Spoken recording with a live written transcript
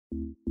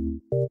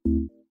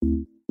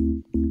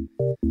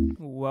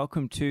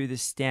welcome to the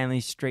Stanley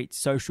Street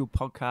Social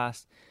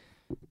Podcast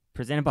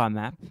presented by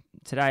MAP.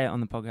 Today on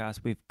the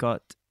podcast we've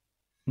got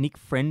Nick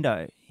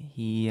Frendo.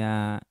 He's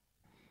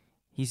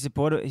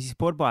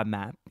supported by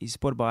MAP. He's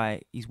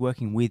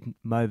working with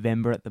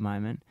Movember at the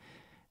moment,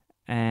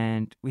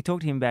 and we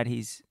talked to him about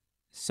his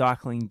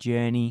cycling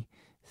journey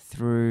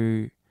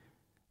through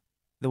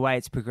the way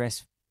it's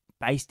progressed,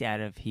 based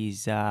out of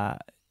his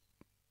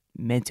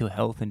mental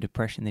health and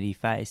depression that he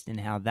faced,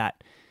 and how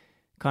that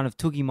kind of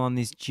took him on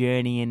this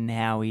journey, and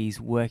how he's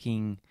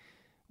working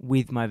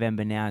with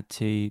Movember now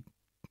to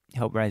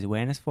help raise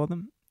awareness for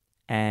them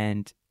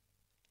and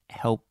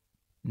help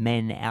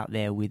men out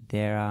there with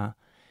their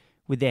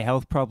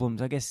health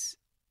problems. I guess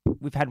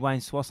we've had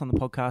Wayne Swass on the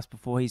podcast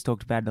before. He's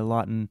talked about it a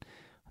lot, and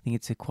I think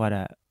it's quite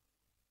a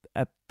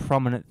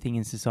prominent thing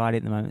in society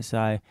at the moment.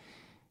 So,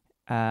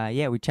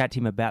 we chat to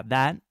him about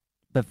that.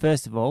 But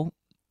first of all,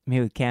 I'm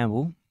here with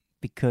Campbell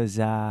because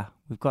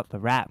we've got the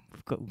wrap.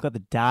 We've got the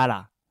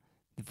data.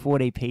 The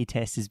 4DP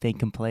test has been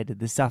completed.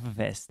 The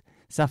Sufferfest.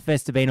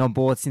 Sufferfest have been on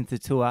board since the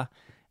tour.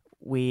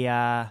 We did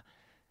a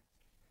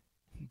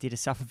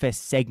Sufferfest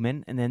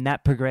segment, and then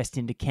that progressed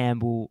into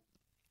Campbell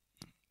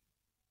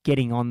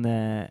getting on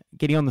the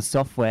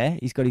software.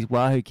 He's got his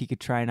Wahoo Kicker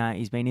trainer.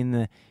 He's been in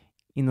the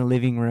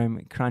living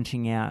room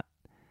crunching out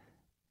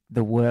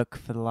the work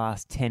for the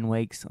last 10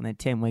 weeks on their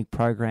 10-week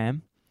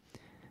program.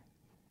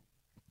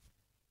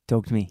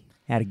 Talk to me.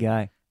 How'd it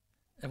go?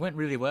 It went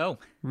really well.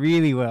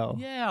 Really well?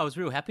 Yeah, I was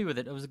real happy with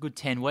it. It was a good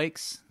 10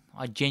 weeks.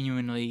 I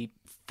genuinely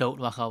felt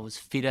like I was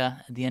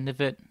fitter at the end of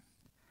it.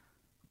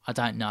 I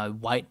don't know,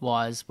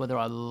 weight-wise, whether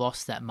I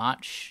lost that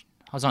much.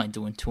 I was only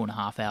doing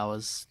 2.5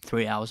 hours,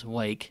 3 hours a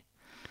week.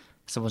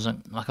 So it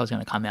wasn't like I was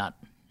going to come out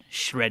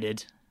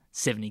shredded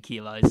 70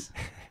 kilos.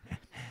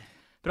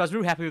 But I was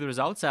real happy with the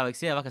results,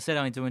 Alex. Yeah, like I said,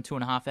 only doing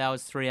 2.5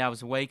 hours, 3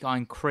 hours a week. I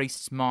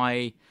increased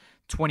my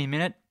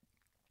 20-minute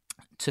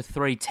to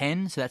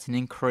 310, so that's an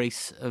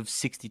increase of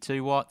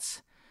 62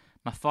 watts.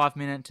 My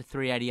 5-minute to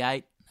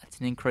 388, that's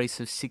an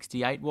increase of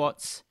 68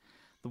 watts.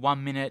 The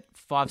 1 minute,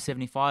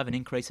 575, an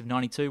increase of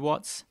 92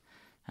 watts.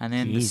 And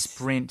then the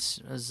sprint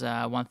was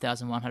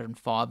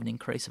 1,105, an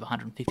increase of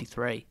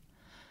 153.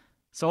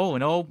 So all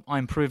in all, I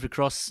improved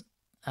across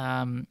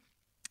all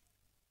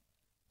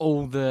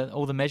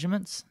the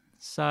measurements.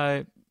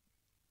 So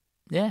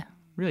yeah,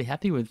 really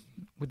happy with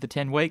the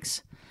 10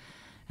 weeks.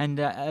 And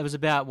it was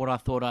about what I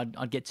thought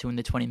I'd get to in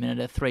the 20-minute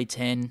at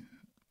 310.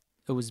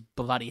 It was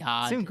bloody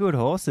hard. Some good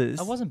horses.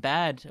 It wasn't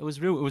bad. It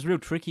was real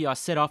tricky. I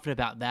set off at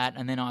about that,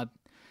 and then I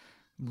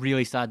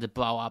really started to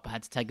blow up. I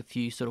had to take a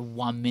few sort of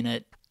 1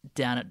 minute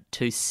down at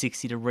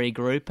 260 to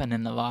regroup, and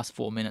then the last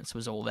 4 minutes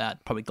was all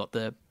that. Probably got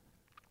the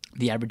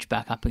average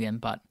back up again.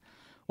 But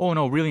all in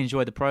all, really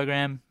enjoyed the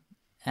program.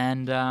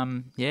 And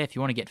if you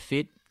want to get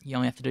fit, you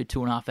only have to do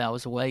 2.5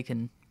 hours a week,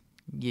 and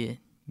you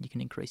can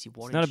increase your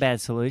wattage. It's not a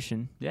bad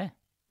solution. Yeah.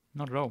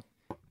 Not at all.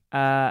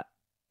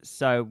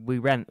 So we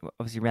ran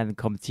the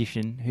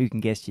competition. Who can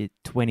guess your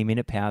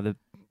 20-minute power, the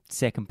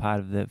second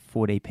part of the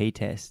 4DP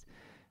test.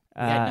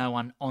 We had no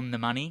one on the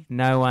money.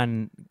 No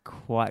one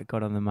quite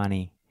got on the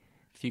money.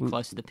 A few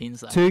close to the pins,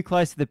 though. Too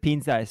close to the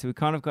pins, though. So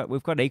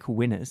we've got equal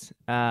winners.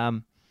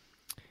 Brett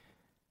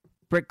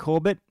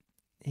Corbett,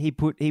 he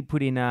put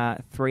in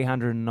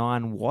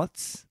 309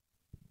 watts.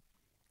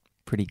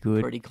 Pretty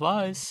good. Pretty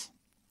close.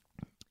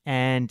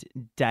 And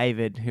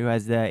David, who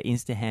has the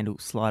Insta handle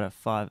Slider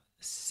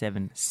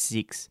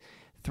 576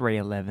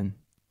 311.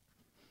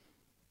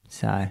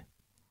 So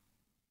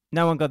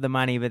no one got the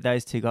money, but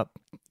those two got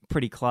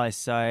pretty close.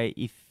 So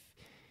if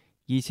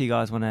you two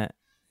guys want to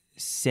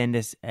send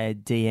us a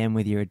DM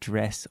with your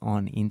address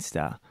on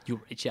Insta,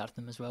 you'll reach out to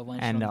them as well,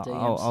 won't you? And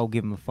I'll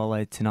give them a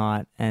follow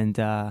tonight, and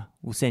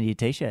we'll send you a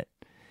t-shirt.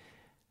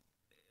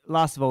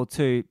 Last of all,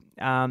 too,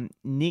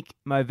 Nick,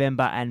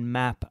 Movember and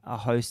MAP are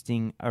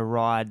hosting a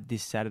ride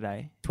this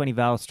Saturday. 20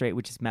 Vale Street,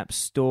 which is MAP's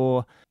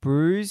store.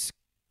 Brews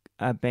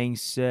are being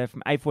served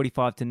from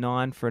 8:45 to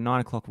 9 for a 9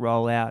 o'clock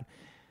rollout.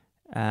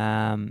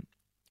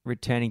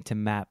 Returning to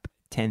MAP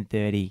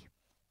 10:30.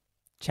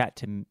 Chat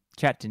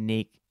to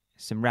Nick.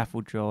 Some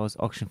raffle draws,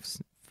 auction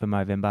for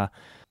Movember.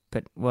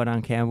 But well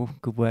done, Campbell.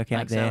 Good work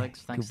out there.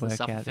 Alex. Thanks for the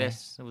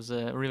Sufferfest. It was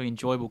a really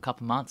enjoyable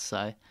couple of months.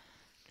 So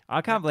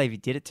I can't believe you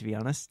did it, to be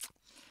honest.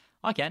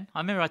 I can. I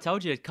remember I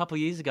told you a couple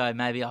of years ago,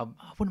 maybe I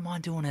wouldn't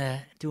mind doing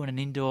an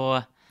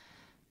indoor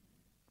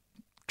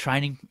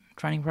training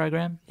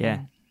program. Yeah.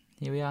 And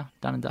here we are,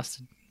 done and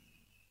dusted.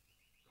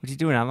 Would you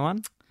do another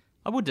one?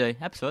 I would do,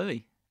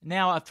 absolutely.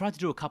 Now, I've tried to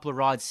do a couple of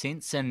rides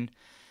since and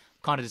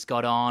kind of just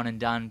got on and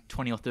done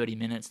 20 or 30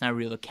 minutes, no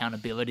real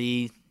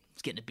accountability.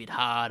 It's getting a bit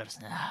hard. I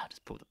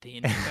just pull the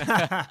pin.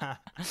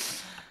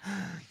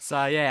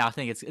 So, yeah, I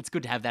think it's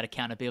good to have that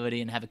accountability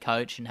and have a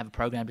coach and have a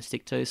program to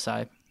stick to.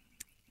 So,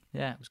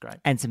 yeah, it was great.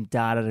 And some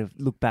data to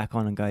look back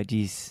on and go,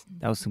 geez,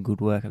 that was some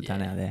good work I've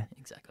done out there.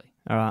 Exactly.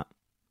 All right.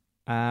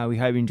 We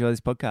hope you enjoy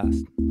this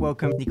podcast.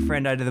 Welcome, Nick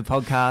Frendo, to the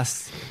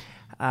podcast.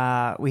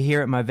 We're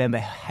here at Movember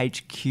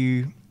HQ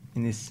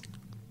in this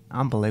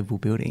unbelievable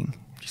building.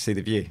 Did you see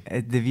the view?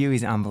 The view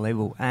is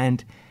unbelievable.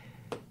 And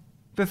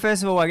But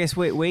first of all, I guess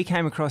we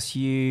came across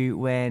you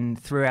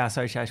through our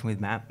association with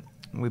MAP.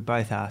 We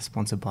both are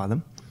sponsored by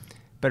them.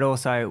 But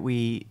also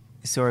we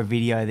saw a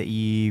video that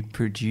you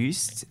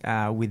produced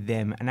with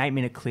them, an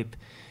 8-minute clip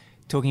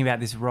talking about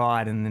this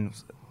ride, and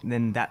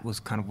then that was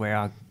kind of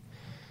where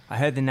I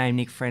heard the name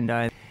Nick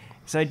Friendo.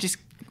 So just,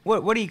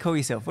 what do you call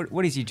yourself?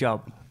 What is your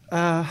job?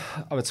 I'm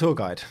a tour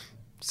guide.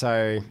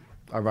 So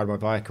I ride my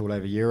bike all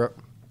over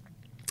Europe.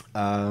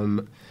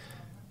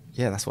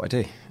 That's what I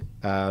do.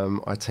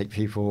 I take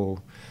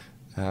people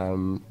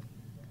on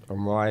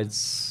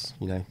rides,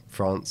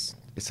 France,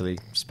 Italy,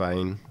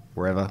 Spain,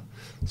 wherever,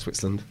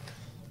 Switzerland.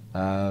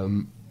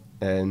 And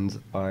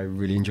I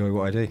really enjoy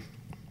what I do.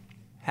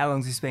 How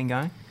long's this been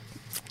going?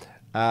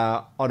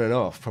 On and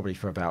off, probably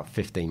for about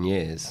 15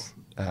 years.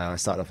 I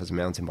started off as a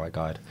mountain bike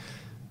guide.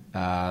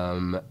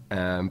 But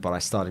I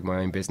started my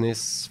own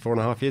business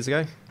 4.5 years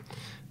ago.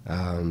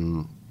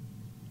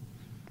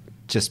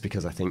 Just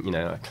because I think,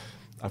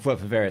 I've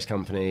worked for various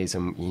companies,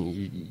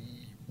 and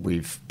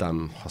we've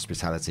done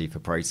hospitality for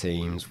pro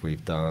teams.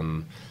 We've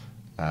done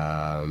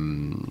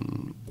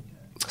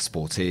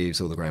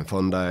sportives, all the Gran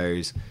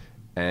Fondos.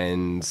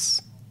 And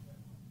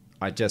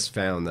I just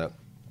found that,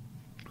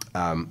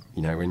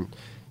 when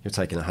you're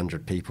taking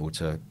 100 people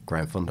to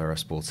Gran Fondo or a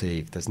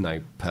sportive, there's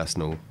no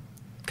personal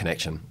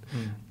connection.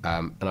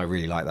 And I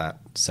really like that.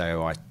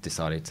 So I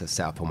decided to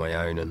set up on my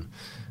own and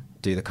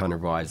do the kind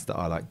of rides that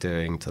I like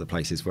doing to the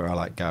places where I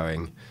like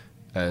going.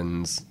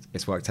 And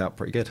it's worked out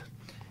pretty good.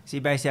 So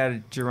you're based out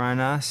of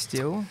Girona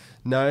still?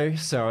 No,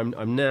 so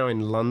I'm now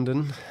in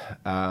London.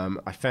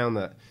 I found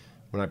that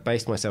when I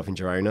based myself in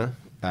Girona,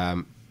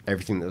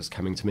 everything that was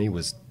coming to me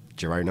was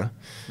Girona.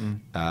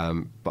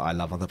 But I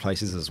love other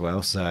places as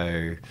well.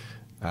 So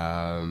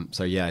I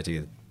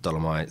do the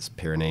Dolomites,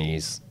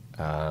 Pyrenees,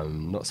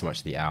 not so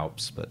much the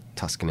Alps, but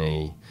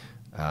Tuscany.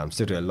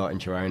 Still do a lot in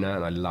Girona,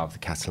 and I love the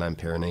Catalan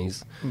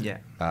Pyrenees. Yeah.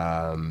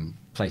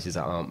 Places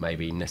that aren't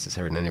maybe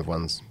necessarily on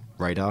everyone's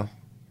radar.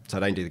 So I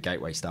don't do the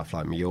gateway stuff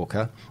like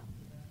Mallorca.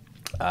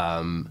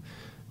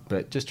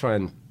 But just try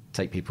and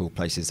take people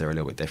places that are a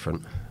little bit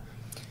different.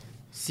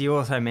 So you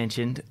also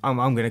mentioned, I'm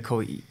going to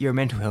call you're a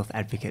mental health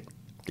advocate.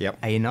 Yep.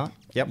 Are you not?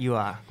 Yep. You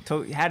are.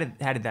 How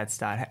did that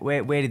start?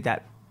 Where did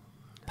that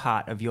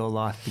part of your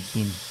life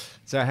begin?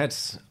 So I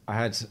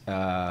had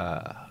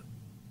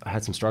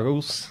some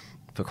struggles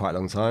for quite a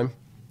long time,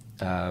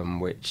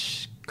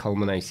 which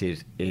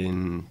culminated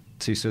in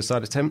 2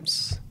 suicide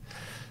attempts.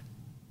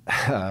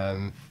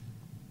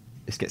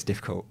 This gets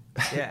difficult.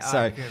 Yeah, so,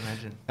 I can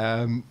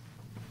imagine.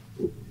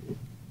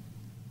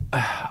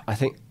 I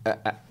think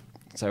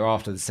so.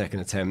 After the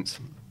second attempt,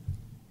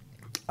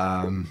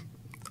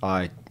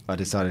 I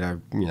decided I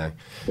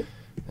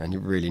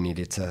really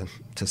needed to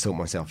sort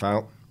myself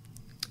out,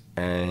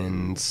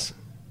 and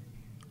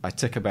I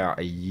took about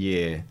a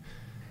year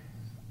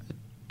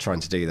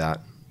trying to do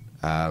that.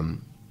 I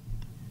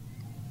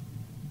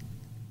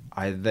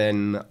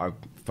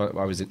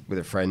was with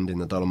a friend in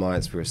the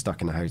Dolomites. We were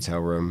stuck in a hotel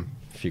room,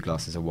 a few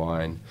glasses of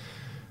wine,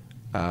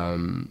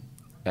 and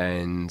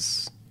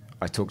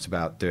I talked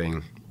about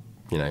doing,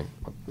 I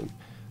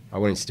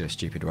wanted to do a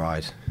stupid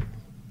ride,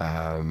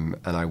 and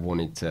I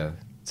wanted to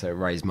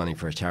raise money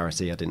for a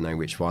charity. I didn't know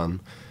which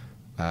one,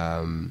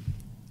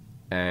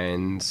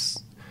 and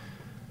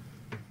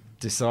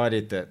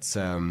decided that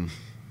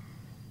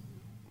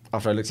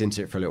after I looked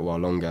into it for a little while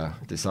longer,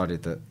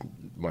 decided that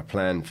my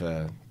plan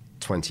for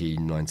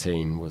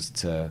 2019 was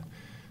to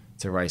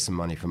raise some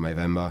money for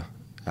Movember,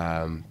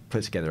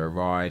 put together a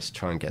ride,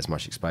 try and get as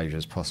much exposure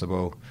as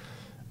possible,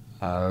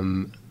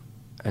 and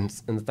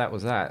that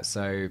was that.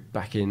 So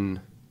back in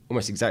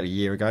almost exactly a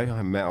year ago,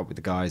 I met up with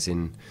the guys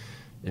in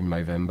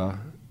Movember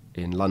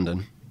in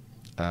London,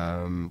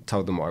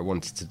 told them what I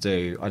wanted to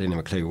do. I didn't have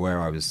a clue where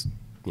I was,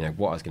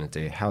 what I was going to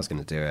do, how I was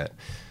going to do it,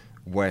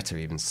 where to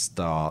even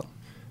start,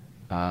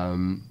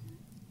 and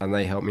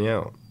they helped me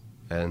out.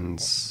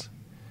 And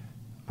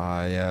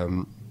I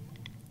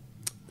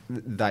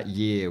that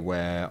year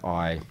where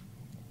I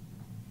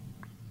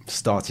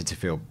started to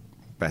feel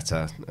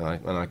better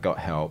and I got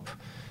help,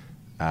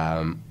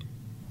 I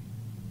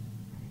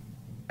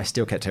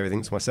still kept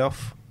everything to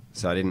myself.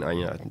 So I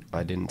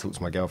didn't talk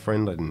to my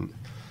girlfriend.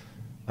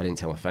 I didn't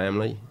tell my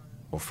family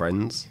or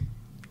friends.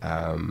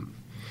 I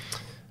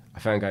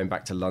found going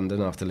back to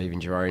London after leaving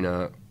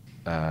Girona,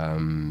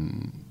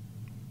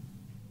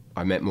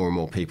 I met more and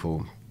more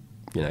people,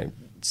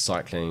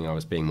 cycling. I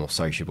was being more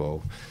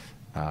sociable,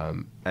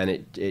 and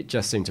it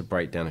just seemed to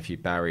break down a few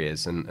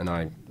barriers, and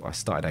I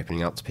started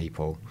opening up to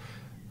people,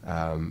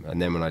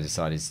 and then when I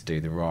decided to do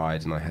the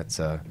ride, and I had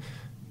to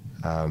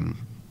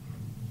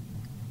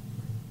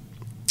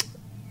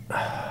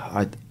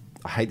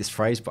I hate this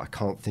phrase, but I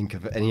can't think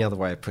of any other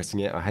way of putting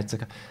it. I had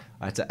to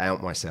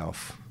out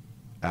myself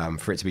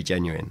for it to be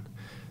genuine.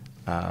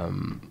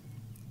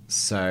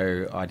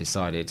 So I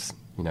decided,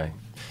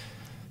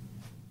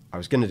 I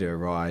was going to do a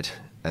ride,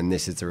 and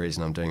this is the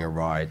reason I'm doing a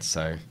ride.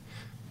 So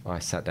I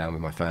sat down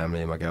with my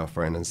family and my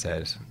girlfriend and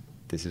said,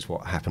 this is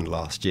what happened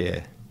last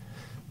year.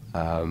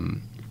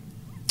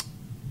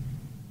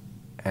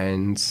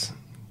 and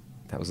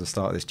that was the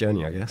start of this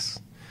journey, I guess.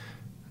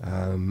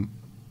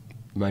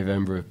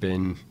 Movember have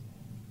been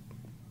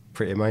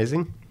pretty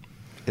amazing.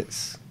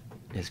 It's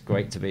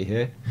great to be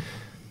here.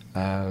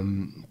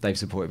 They've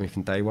supported me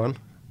from day one,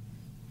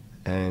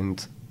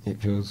 and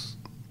it feels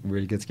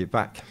really good to give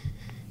back.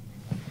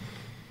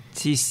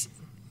 So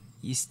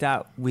you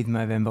start with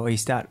Movember, or you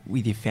start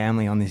with your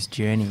family on this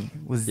journey.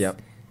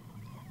 Yep.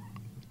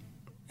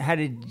 How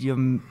did your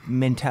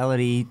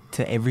mentality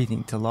to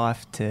everything, to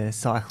life, to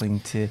cycling,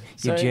 to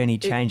your journey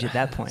change at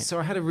that point? So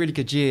I had a really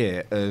good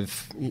year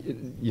of,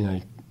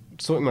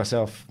 sorting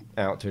myself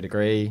out to a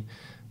degree.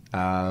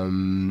 I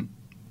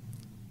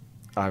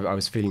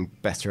was feeling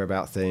better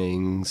about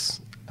things,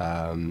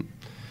 but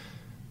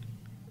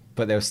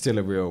there was still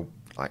a real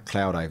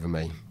cloud over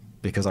me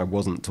because I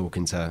wasn't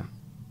talking to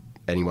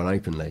anyone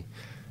openly,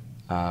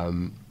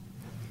 and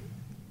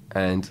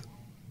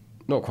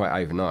not quite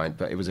overnight,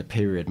 but it was a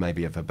period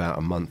maybe of about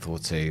a month or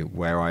two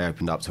where I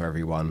opened up to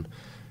everyone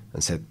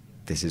and said,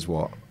 this is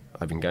what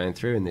I've been going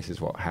through and this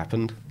is what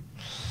happened.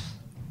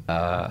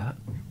 That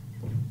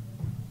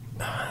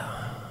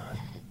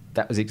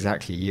was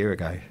exactly a year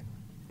ago.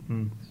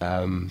 And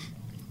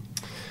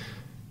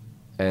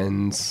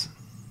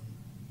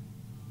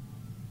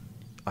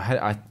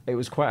it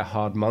was quite a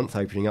hard month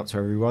opening up to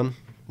everyone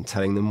and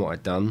telling them what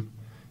I'd done,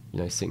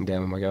 sitting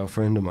down with my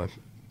girlfriend and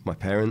my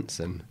parents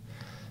and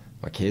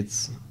my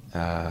kids,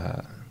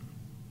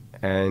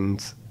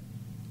 and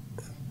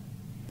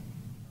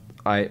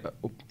I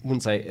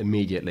wouldn't say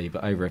immediately,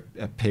 but over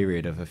a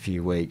period of a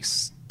few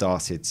weeks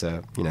started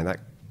to,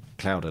 that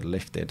cloud had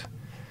lifted,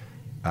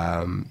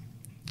 and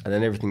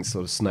then everything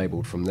sort of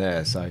snowballed from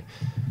there. So,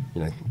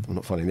 I'm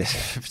not finding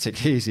this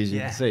particularly easy, as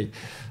you can see,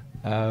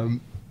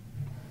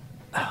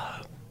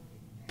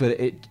 but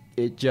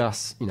it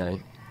just,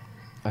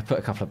 I put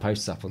a couple of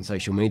posts up on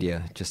social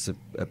media just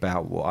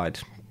about what I'd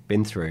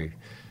been through,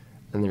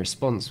 and the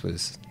response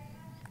was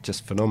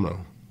just phenomenal.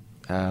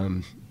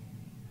 And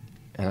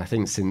I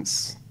think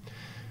since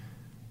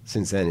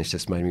then, it's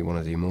just made me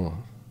want to do more.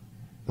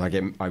 I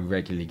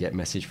regularly get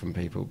messages from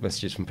people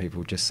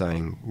just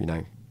saying,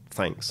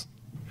 thanks.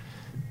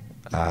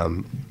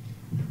 And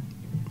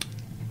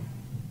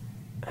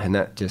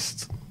that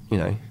just,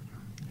 kind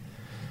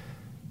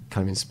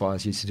of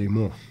inspires you to do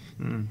more.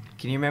 Can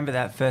you remember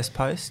that first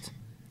post?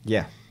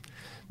 Yeah.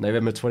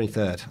 November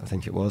 23rd, I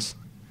think it was.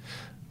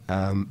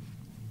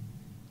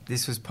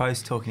 This was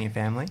post talking to your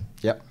family?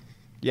 Yep.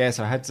 Yeah,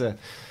 so I had to,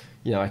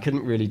 I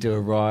couldn't really do a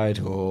ride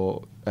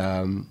or,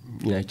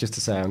 just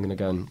to say I'm going to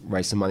go and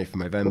raise some money for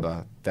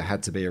Movember. There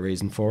had to be a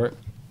reason for it.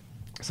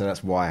 So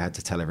that's why I had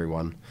to tell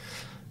everyone.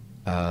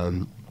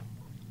 And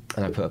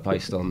I put a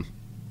post on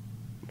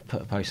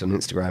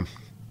Instagram.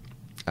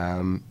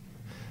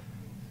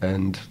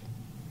 And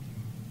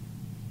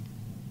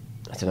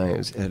I don't know, it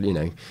was,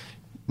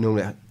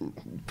 normally I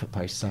put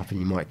posts up and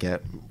you might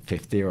get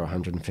 50 or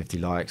 150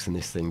 likes, and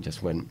this thing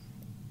just went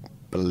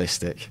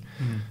ballistic.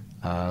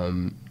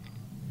 So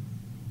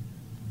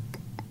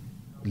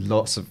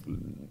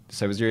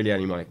it was really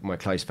only my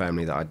close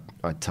family that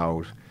I'd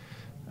told,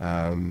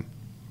 and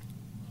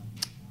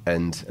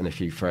a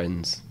few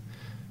friends,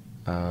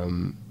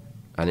 and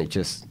it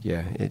just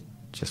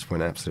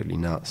went absolutely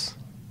nuts.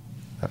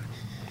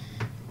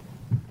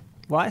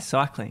 Why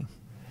cycling?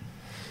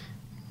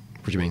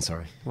 What do you mean,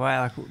 sorry?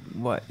 Why,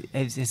 what?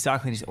 Has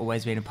cycling just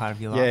always been a part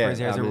of your life? Or is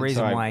there a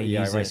reason why you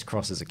use it? I raced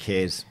cross as a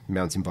kid,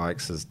 mountain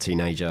bikes as a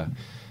teenager,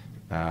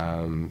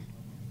 and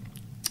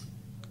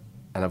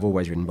I've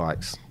always ridden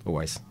bikes,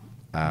 always.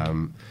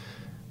 I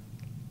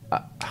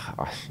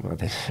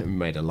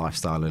made a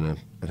lifestyle and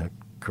a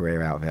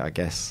career out of it, I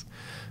guess.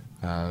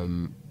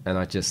 And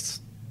I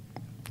just,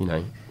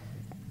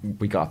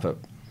 we got up at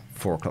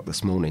 4 o'clock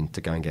this morning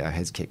to go and get our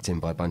heads kicked in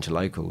by a bunch of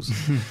locals.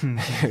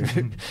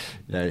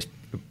 It's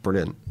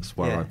brilliant. It's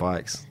why I ride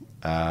bikes.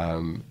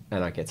 And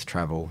I get to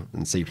travel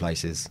and see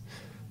places.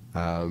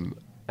 And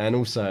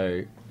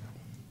also,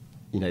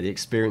 the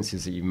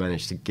experiences that you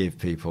manage to give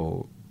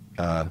people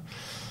are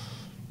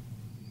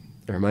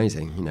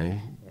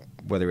amazing,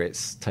 whether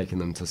it's taking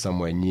them to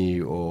somewhere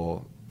new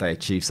or they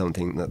achieve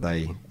something that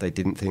they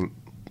didn't think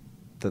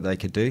that they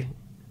could do.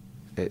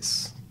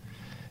 It's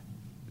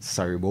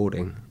so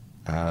rewarding.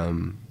 I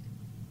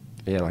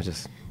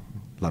just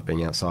love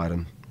being outside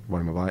and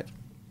riding my bike.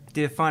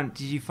 Did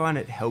you find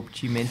it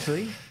helped you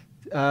mentally?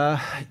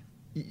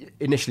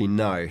 Initially,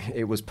 no.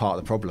 It was part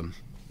of the problem.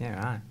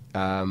 Yeah,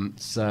 right.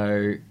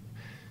 So,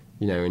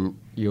 when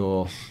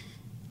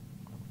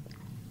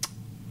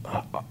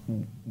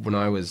when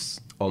I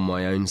was on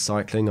my own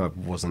cycling, I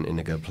wasn't in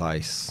a good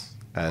place,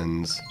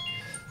 and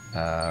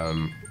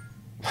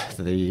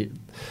the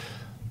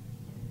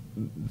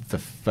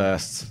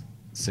first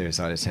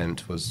suicide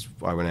attempt was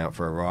I went out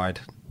for a ride.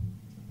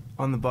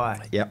 On the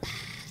bike? Yep.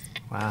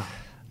 Wow.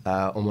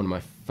 On one of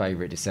my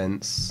favourite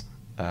descents,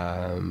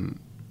 and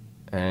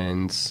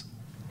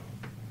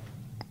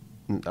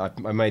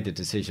I made the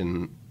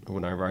decision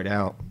when I rode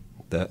out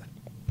that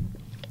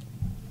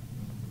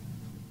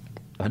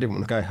I didn't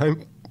want to go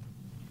home.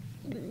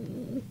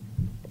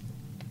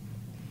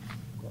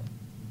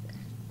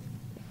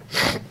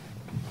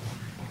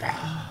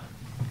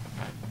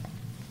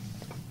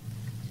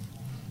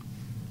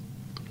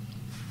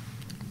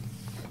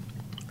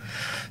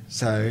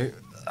 So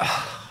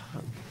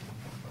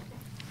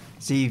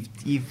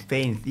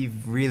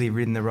you've really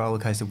ridden the roller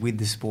coaster with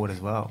the sport as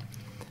well.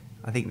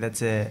 I think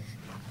it's an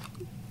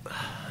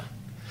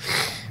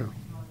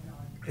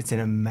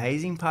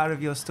amazing part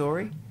of your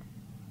story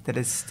that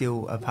it's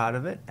still a part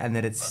of it, and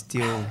that it's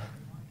still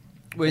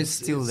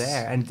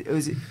there. And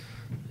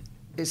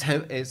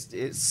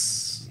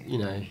it's you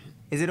know.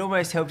 Is it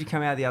almost helped you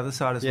come out the other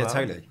side as well? Yeah,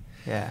 totally.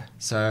 Yeah.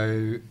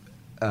 So,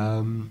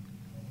 I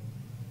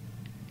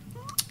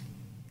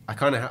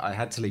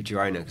had to leave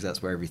Girona because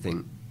that's where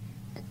everything,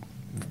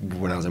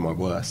 when I was in my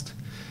worst,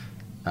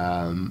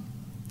 and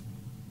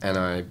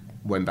I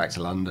went back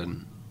to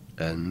London,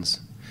 and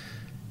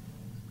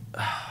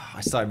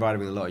I started riding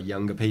with a lot of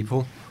younger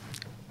people,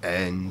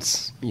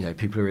 and you know,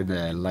 people who are in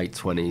their late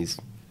 20s,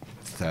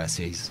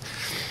 30s,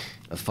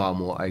 are far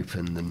more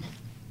open than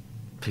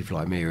people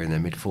like me who are in their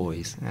mid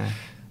 40s. Yeah.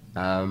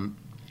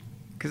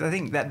 Because I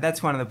think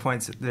that's one of the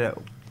points,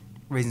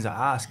 reasons I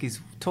ask, is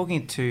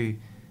talking to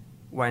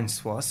Wayne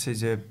Swass,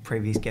 who's a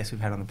previous guest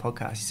we've had on the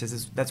podcast. He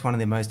says that's one of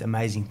the most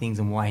amazing things,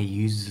 and why he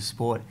uses the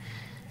sport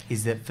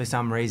is that for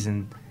some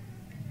reason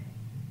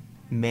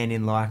men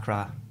in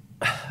Lycra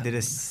that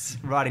are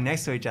riding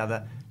next to each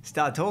other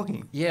start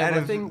talking. Yeah,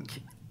 I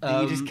think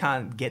you just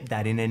can't get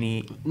that in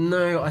any.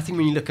 No, I think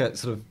when you look at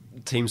sort of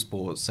team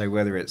sports, so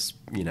whether it's,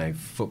 you know,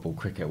 football,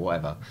 cricket,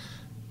 whatever,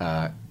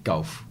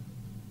 golf,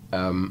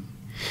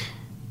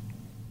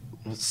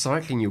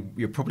 cycling,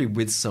 you're probably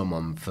with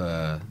someone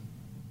for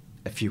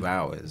a few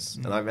hours,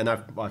 and I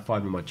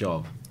find with my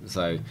job.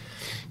 So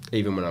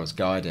even when I was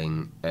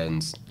guiding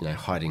and, you know,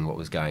 hiding what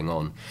was going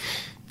on,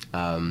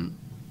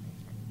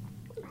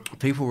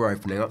 people were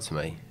opening up to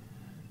me,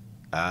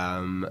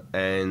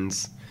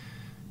 and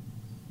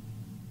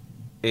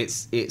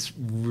it's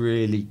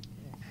really,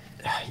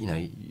 you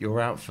know, you're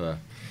out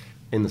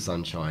in the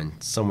sunshine,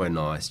 somewhere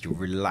nice, you're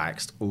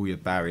relaxed, all your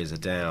barriers are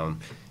down,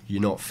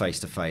 you're not face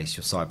to face,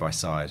 you're side by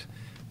side,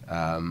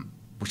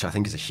 which I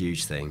think is a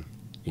huge thing.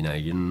 You know,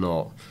 you're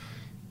not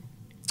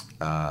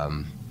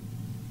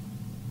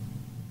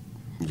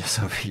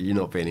you're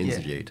not being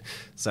interviewed. Yeah.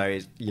 So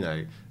it's, you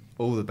know,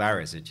 all the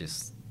barriers are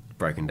just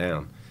broken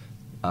down,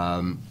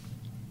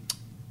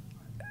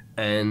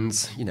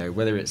 and you know,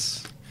 whether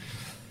it's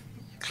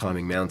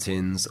climbing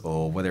mountains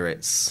or whether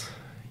it's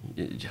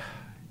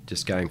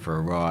just going for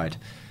a ride,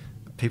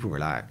 people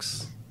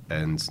relax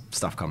and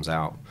stuff comes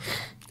out.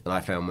 And I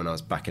found when I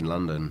was back in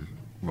London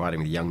riding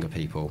with younger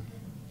people,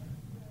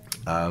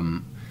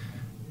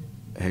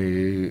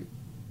 who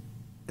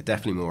are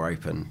definitely more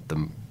open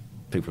than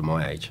people of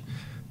my age,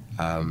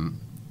 I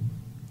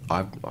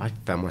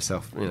found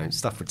myself, you know,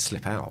 stuff would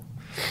slip out,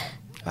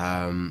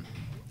 and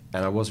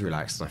I was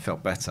relaxed and I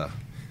felt better,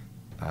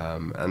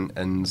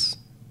 and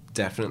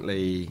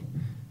definitely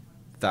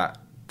that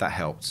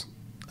helped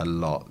a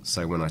lot.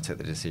 So when I took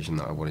the decision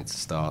that I wanted to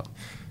start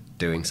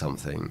doing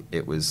something,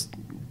 it was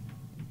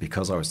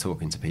because I was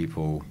talking to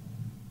people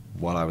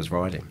while I was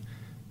riding,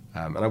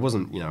 and I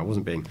wasn't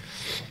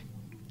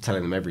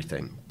telling them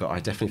everything, but I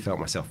definitely felt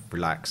myself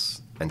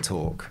relax and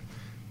talk,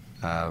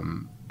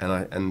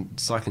 and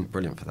cycling's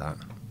brilliant for that.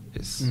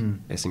 It's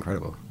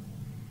incredible.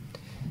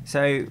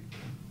 So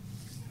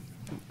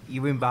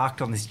you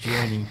embarked on this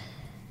journey,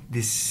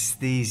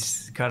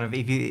 these kind of,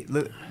 if you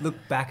look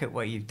back at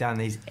what you've done,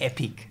 these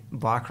epic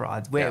bike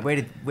rides. Where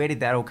did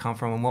that all come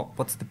from, and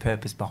what's the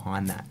purpose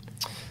behind that?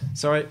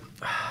 So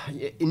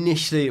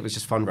initially it was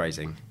just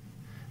fundraising.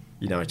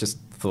 You know, I just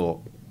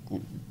thought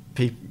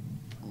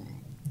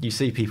you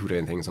see people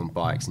doing things on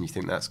bikes and you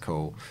think that's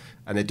cool,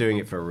 and they're doing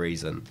it for a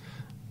reason.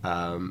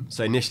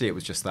 So initially it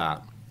was just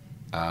that,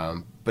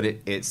 but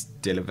it's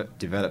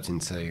developed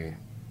into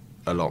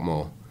a lot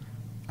more,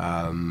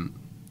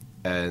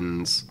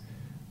 and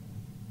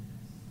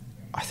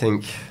I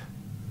think,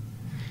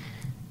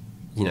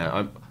 you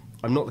know,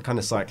 I'm not the kind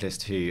of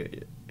cyclist who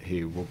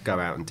will go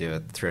out and do a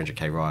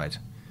 300k ride,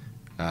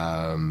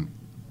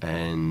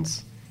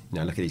 and you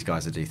know, look at these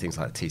guys that do things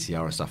like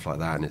TCR and stuff like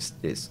that, and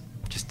it's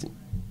just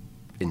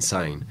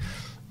insane.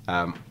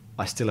 I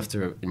still have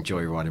to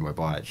enjoy riding my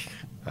bike,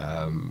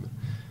 and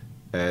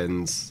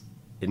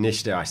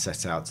initially I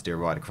set out to do a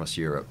ride across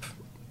Europe,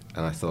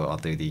 and I thought I'll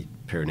do the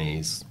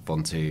Pyrenees,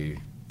 Ventoux,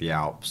 the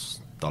Alps,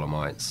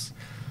 Dolomites.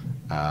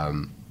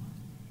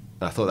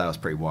 I thought that was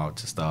pretty wild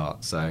to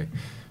start, so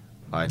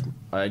I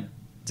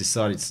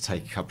decided to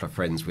take a couple of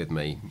friends with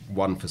me,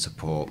 one for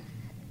support,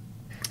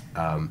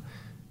 and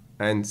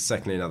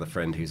secondly another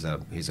friend who's a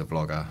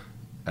vlogger,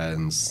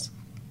 and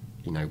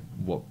you know,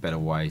 what better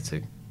way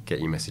to get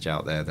your message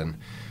out there than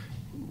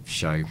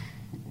show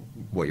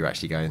what you're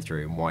actually going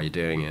through and why you're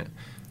doing it.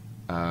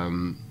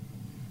 And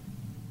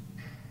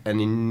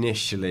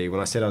initially, when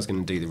I said I was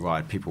going to do the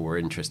ride, people were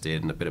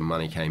interested and a bit of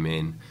money came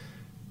in,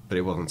 but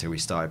it wasn't until we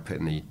started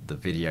putting the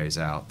videos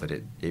out that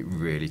it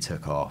really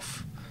took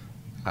off.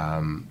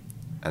 And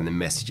the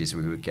messages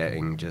we were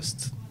getting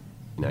just,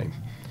 you know,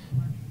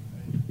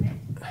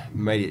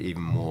 made it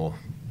even more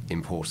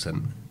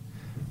important.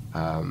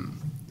 I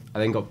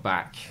then got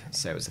back,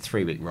 so it was a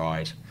 3-week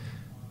ride.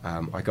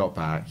 I got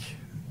back,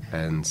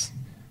 and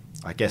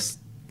I guess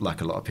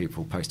like a lot of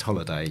people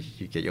post-holiday,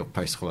 you get your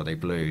post-holiday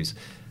blues,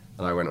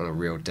 and I went on a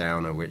real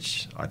downer,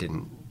 which I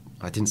didn't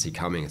see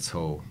coming at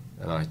all,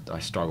 and I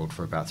struggled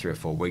for about 3 or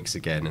 4 weeks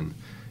again, and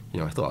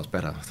I thought I was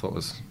better. I thought I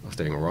was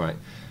doing all right,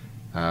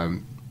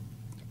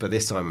 but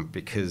this time,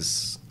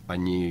 because I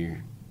knew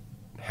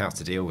how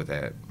to deal with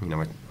it,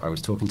 I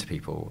was talking to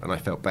people, and I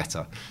felt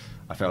better.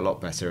 I felt a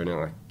lot better, and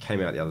I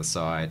came out the other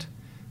side,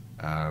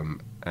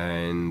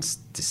 and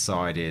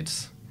decided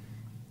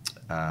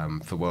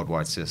for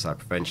Worldwide Suicide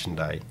Prevention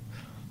Day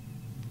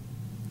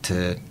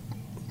to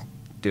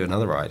do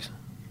another ride,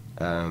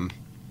 and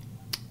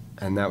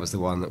that was the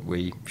one that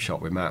we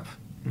shot with MAP.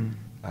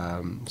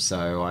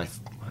 So I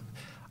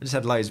just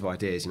had loads of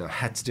ideas. I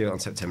had to do it on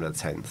September the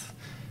 10th,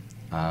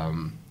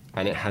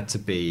 and it had to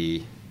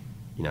be,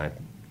 a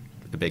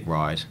big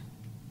ride.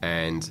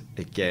 And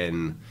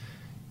again,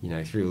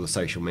 through all the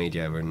social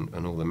media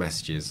and all the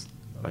messages,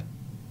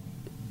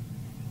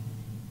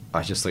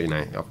 I just thought,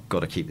 I've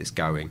got to keep this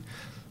going.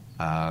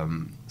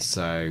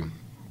 So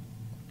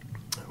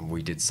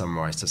we did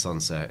sunrise to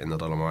sunset in the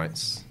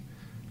Dolomites,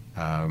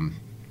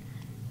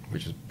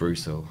 which was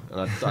brutal.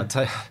 And I'd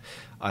tell you,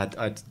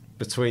 I'd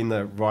between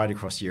the ride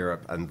across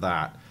Europe and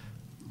that,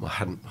 I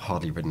hadn't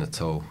hardly ridden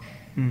at all.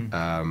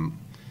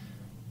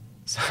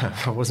 So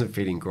I wasn't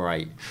feeling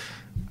great.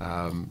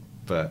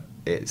 But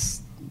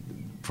it's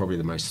probably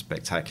the most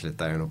spectacular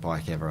day on a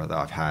bike ever that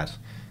I've had.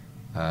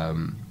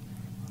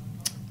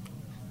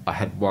 I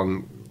had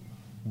the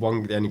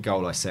only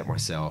goal I set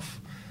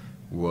myself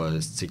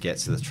was to get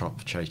to the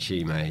Trop Tre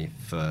Cime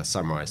for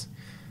sunrise,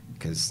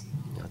 because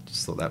I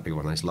just thought that'd be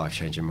one of those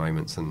life-changing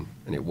moments, and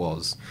it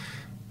was.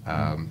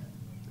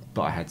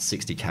 But I had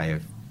 60k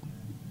of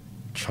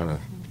trying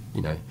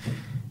to,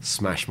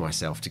 smash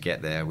myself to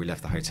get there. We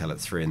left the hotel at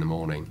 3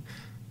 a.m.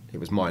 It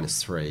was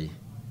 -3.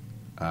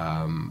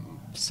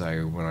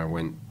 So when I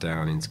went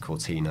down into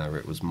Cortina,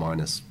 it was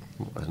minus,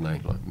 I don't know,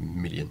 like a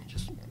million.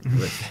 Just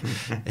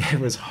it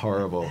was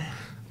horrible,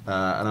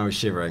 and I was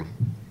shivering.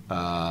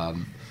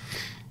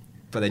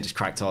 But then just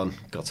cracked on,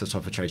 got to the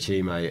top of Tre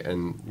Cime,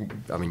 and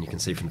I mean, you can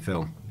see from the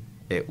film,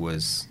 it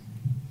was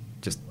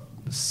just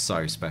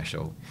so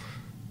special.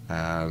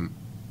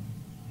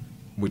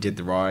 We did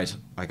the ride.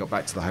 I got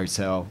back to the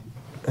hotel,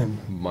 and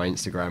my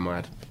Instagram, I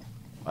had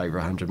over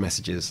 100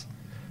 messages.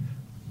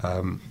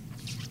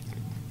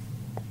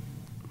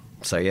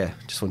 So yeah,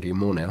 just want to do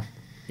more now.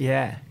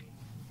 Yeah.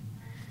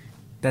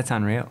 That's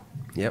unreal.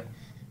 Yep.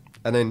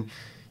 And then,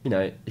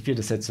 if you'd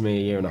have said to me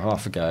a year and a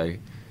half ago,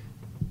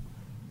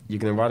 you're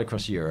going to ride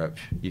across Europe,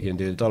 you're going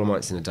to do the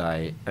Dolomites in a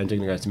day, and you're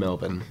going to go to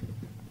Melbourne,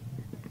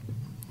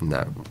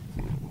 no,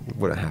 it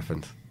wouldn't have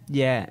happened.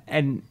 Yeah,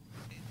 and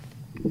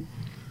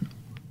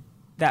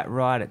that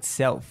ride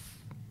itself,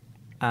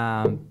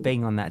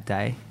 being on that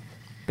day,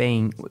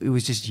 it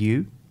was just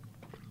you?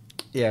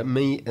 Yeah,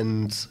 me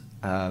and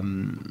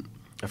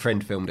a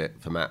friend filmed it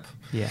for MAP.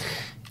 Yeah.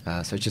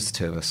 So it's just the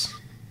two of us.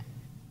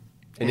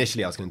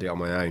 Initially, I was going to do it on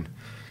my own,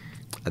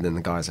 and then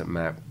the guys at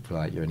MAP were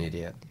like, "You're an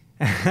idiot.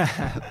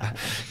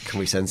 Can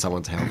we send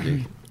someone to help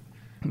you?"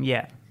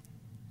 Yeah.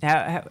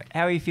 How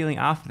are you feeling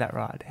after that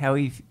ride? How are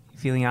you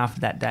feeling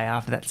after that day,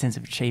 after that sense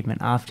of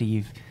achievement, after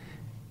you've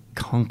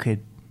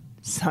conquered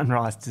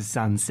sunrise to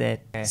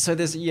sunset? So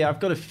I've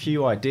got a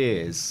few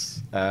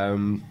ideas.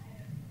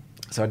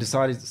 So I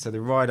decided,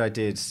 the ride I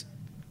did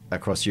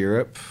across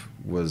Europe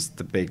was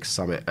the big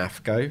summit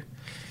AFGO.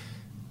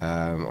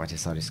 I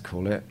decided to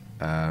call it.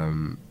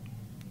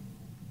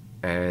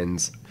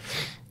 And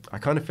I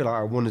kind of feel like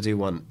I want to do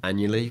one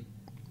annually.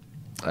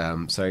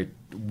 So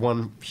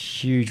one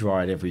huge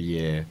ride every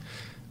year.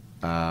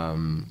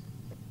 And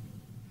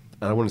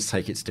I want to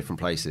take it to different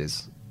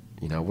places.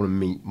 I want to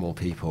meet more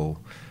people.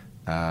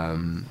 I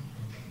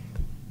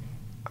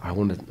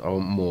want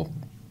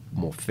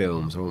more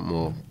films. I want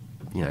more,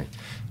 I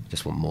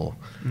just want more.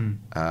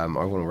 I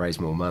want to raise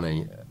more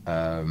money.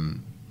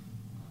 And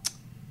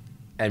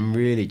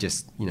really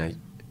just,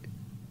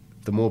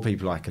 the more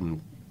people I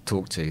can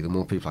talk to, the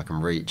more people I can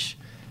reach,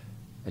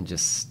 and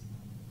just,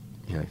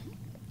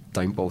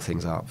 don't ball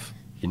things up.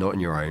 You're not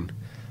on your own.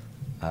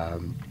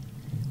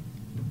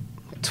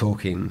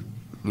 Talking,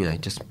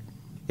 just,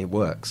 it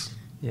works.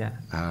 Yeah.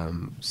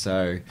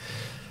 So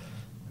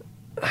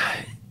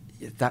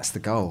that's the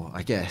goal,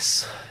 I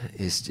guess,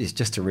 is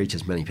just to reach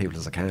as many people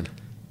as I can.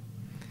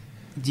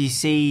 Do you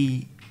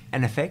see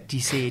an effect? Do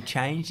you see a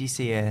change? Do you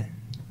see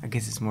I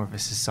guess it's more of a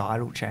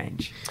societal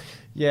change?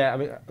 Yeah, I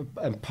mean,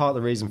 and part of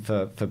the reason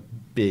for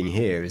being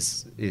here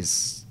is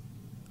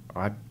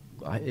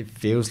it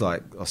feels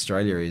like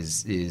Australia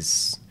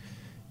is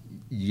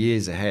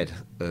years ahead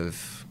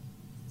of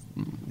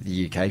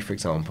the UK, for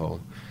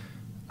example.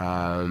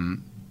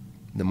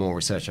 The more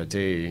research I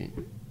do,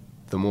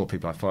 the more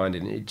people I find,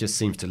 and it just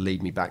seems to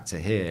lead me back to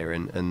here.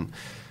 And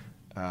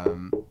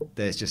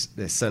there's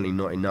certainly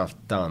not enough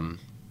done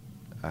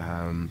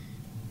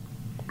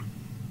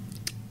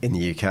in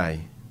the UK.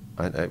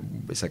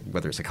 It's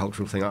whether it's a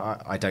cultural thing,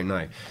 I don't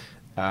know.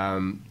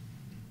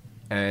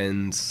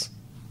 And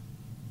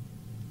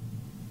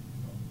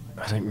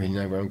I don't really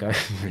know where I'm going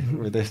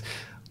with this.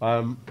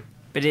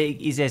 But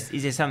is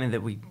there something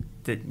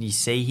that you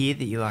see here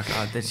that you're like,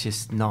 oh, that's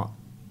just not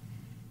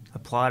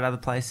applied other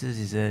places?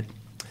 Is it?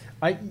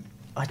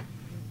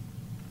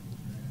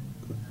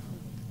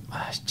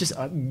 It's just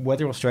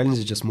whether Australians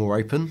are just more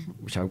open,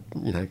 which no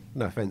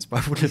offence, but I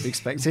wouldn't have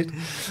expected.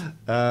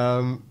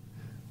 There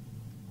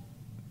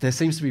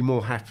seems to be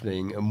more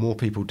happening and more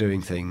people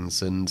doing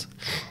things, and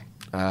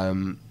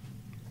I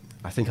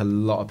think a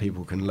lot of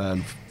people can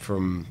learn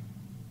from,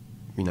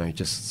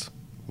 just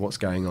what's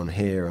going on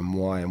here and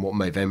why and what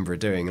Movember are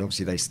doing. And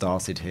obviously they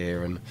started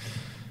here, and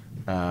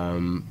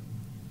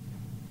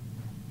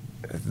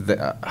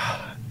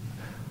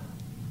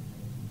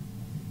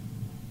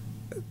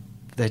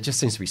there just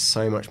seems to be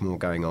so much more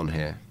going on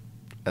here,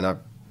 and I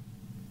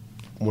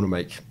want to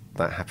make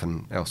that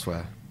happen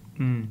elsewhere.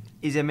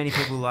 Is there many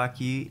people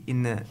like you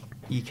in the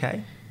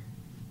UK?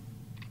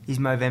 Is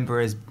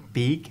Movember as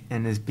big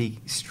and as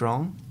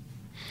strong?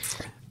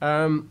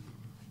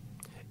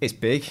 It's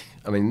big.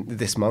 I mean,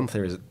 this month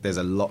there's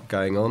a lot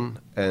going on,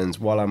 and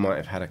while I might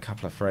have had a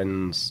couple of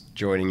friends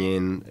joining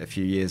in a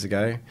few years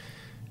ago,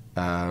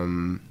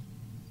 now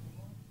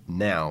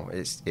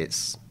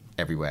it's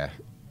everywhere.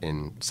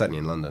 Certainly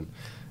in London,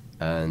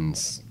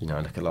 and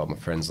I look at a lot of my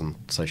friends on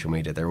social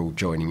media; they're all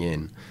joining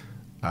in.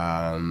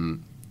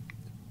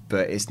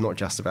 But it's not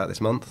just about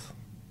this month,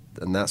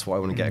 and that's what I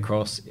want to get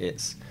across.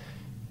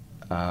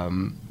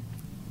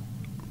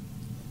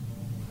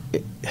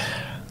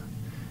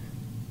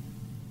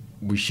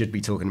 We should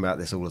be talking about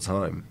this all the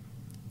time,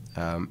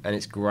 and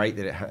it's great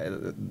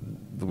that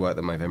the work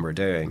that Movember are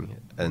doing,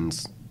 and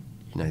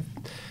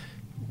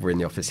we're in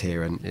the office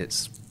here, and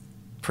it's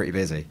pretty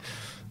busy.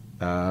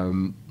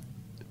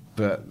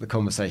 But the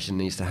conversation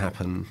needs to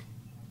happen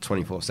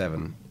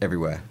 24/7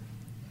 everywhere.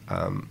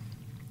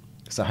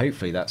 So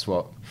hopefully that's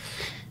what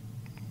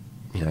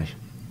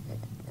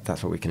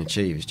that's what we can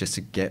achieve, is just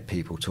to get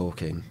people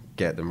talking,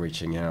 get them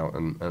reaching out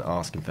and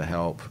asking for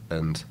help,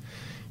 and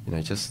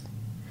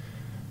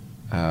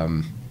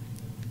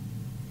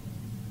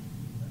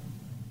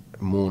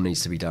more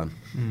needs to be done.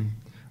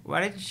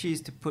 Why did you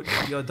choose to put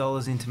your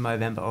dollars into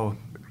Movember or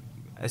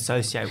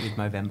associate with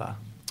Movember?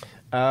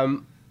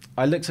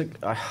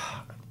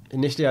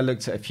 Initially I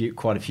looked at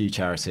quite a few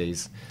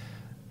charities,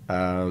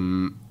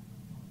 but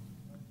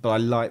I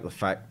like the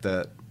fact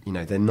that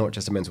they're not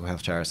just a mental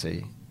health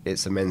charity;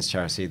 it's a men's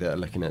charity that are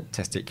looking at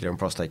testicular and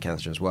prostate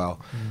cancer as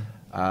well.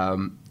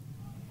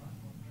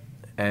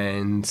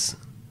 And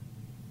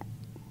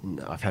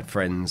I've had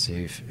friends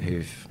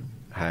who've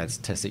had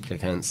testicular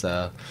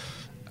cancer,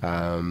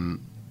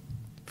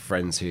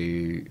 friends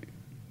who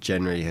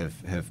generally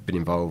have been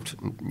involved,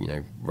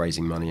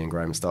 raising money and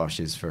growing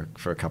moustaches for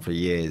a couple of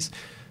years.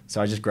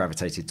 So I just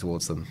gravitated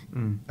towards them.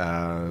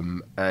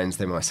 And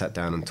then when I sat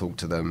down and talked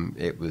to them,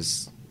 it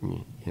was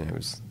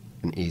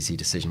an easy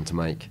decision to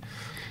make.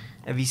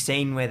 Have you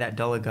seen where that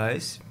dollar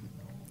goes?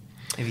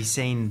 Have you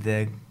seen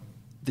the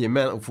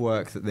amount of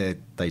work that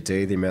they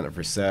do, the amount of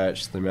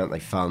research, the amount they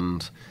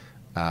fund,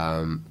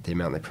 the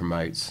amount they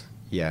promote?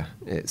 Yeah,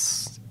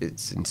 it's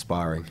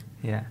inspiring.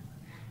 Yeah.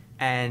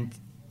 And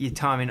your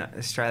time in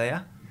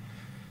Australia,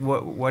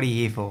 what are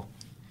you here for?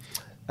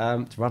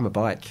 To ride my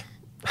bike.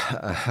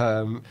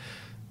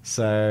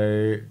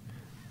 So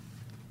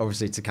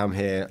obviously to come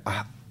here,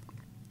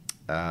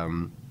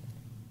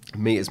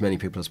 meet as many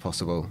people as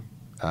possible.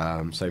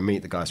 So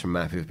meet the guys from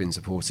MAP who've been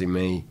supporting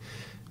me,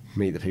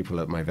 meet the people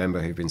at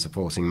Movember who've been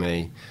supporting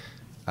me,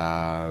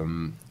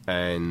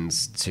 and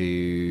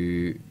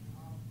to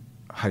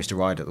host a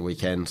ride at the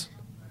weekend,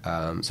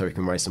 so we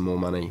can raise some more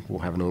money. We'll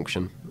have an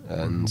auction,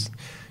 and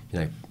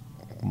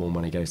more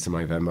money goes to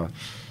Movember.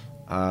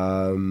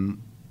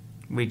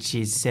 Which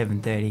is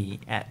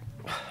 7:30 at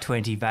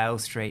 20 Vale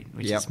Street,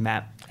 which Yep. is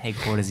MAP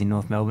headquarters in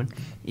North Melbourne.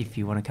 If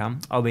you want to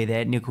come, I'll be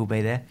there. Nick will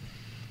be there.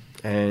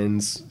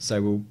 And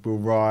so we'll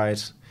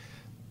ride.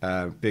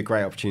 Be a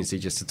great opportunity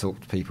just to talk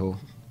to people,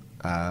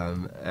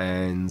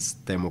 and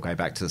then we'll go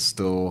back to the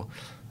store.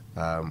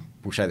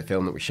 We'll show the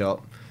film that we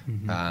shot,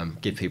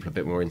 give people a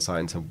bit more insight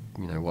into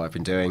what I've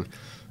been doing,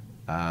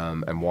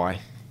 and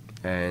why.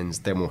 And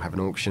then we'll have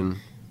an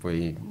auction.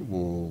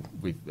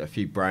 A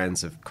few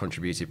brands have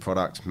contributed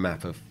product.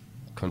 MAP have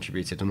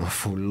contributed an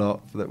awful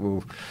lot that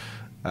we'll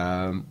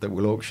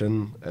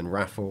auction and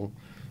raffle.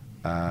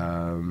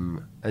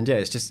 And yeah,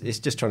 it's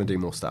just trying to do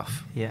more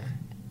stuff. Yeah.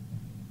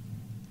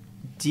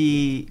 Do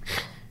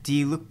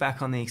you look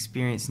back on the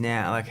experience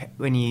now, like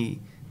when you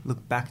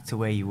look back to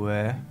where you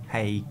were,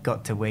 how you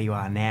got to where you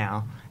are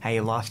now, how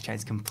your life's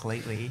changed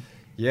completely?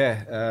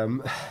 Yeah.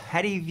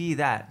 How do you view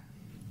that?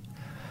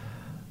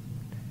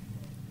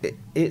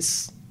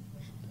 It's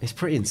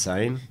pretty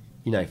insane,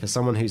 for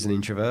someone who's an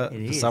introvert,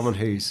 for someone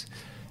who's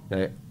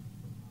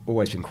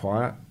always been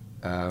quiet,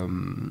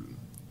 someone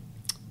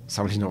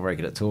who's not very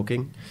good at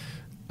talking,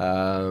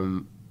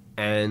 and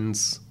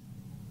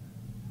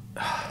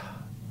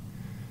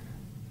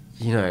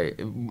you know,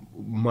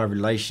 my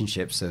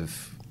relationships are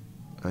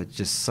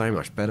just so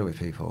much better with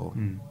people.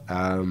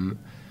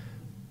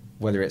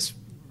 Whether it's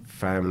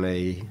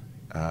family,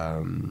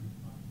 that's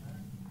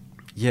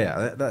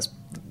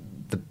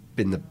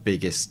been the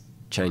biggest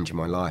change in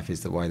my life,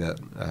 is the way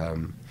that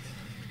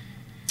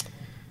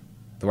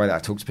I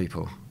talk to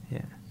people.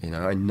 Yeah. You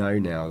know, I know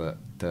now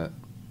that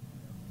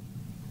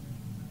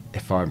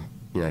if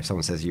if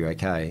someone says, "Are you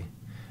okay?"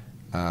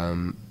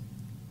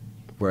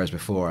 Whereas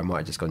before I might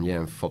have just gone, yeah,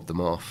 and fobbed them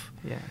off.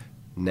 Yeah.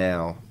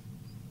 Now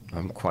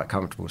I'm quite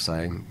comfortable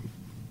saying,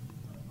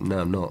 no,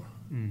 I'm not.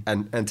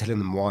 And telling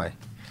them why.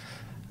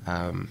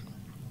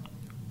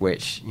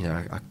 Which, you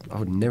know, I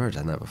would never have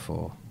done that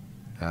before.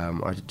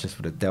 I just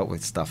would have dealt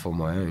with stuff on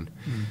my own.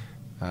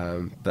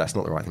 But that's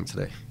not the right thing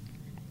to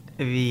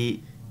do.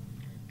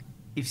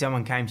 If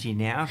someone came to you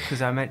now,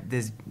 because imagine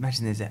there's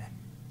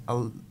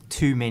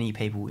too many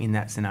people in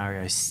that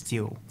scenario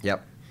still.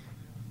 Yep.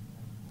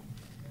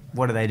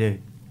 What do they do?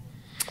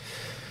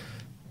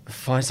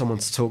 Find someone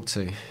to talk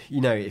to.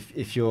 You know,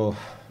 if you're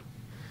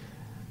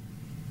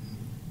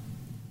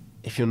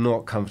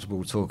not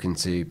comfortable talking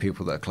to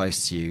people that are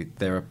close to you,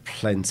 there are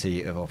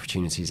plenty of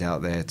opportunities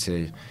out there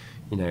to,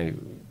 you know,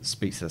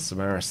 speak to the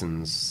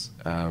Samaritans.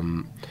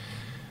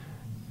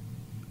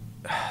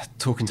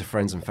 Talking to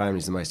friends and family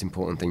is the most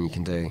important thing you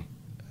can do.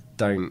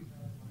 Don't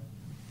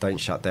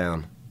shut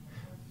down.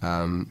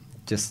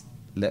 Just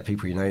let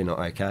people you know you're not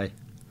okay.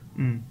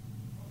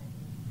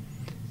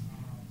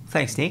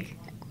 Thanks, Nick.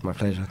 My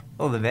pleasure.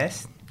 All the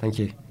best. Thank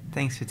you.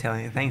 Thanks for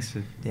telling us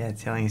your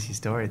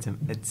story.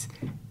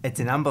 It's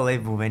an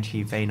unbelievable venture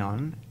you've been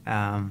on,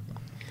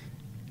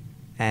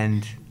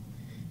 and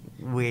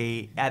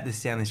we at the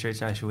Stanley Street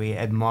Social, we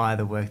admire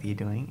the work that you're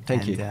doing.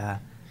 Thank you.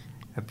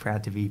 Are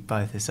proud to be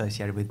both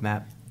associated with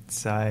MAP.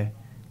 So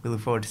we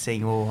look forward to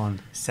seeing you all on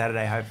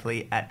Saturday,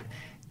 hopefully at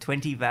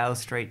 20 Vale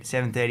Street,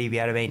 7:30. Be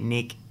able to meet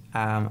Nick,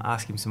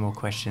 ask him some more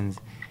questions,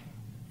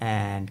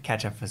 and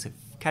catch up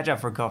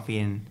for a coffee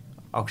and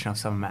auction off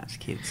some of MAP's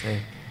kids. So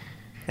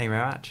thank you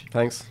very much.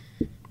 Thanks.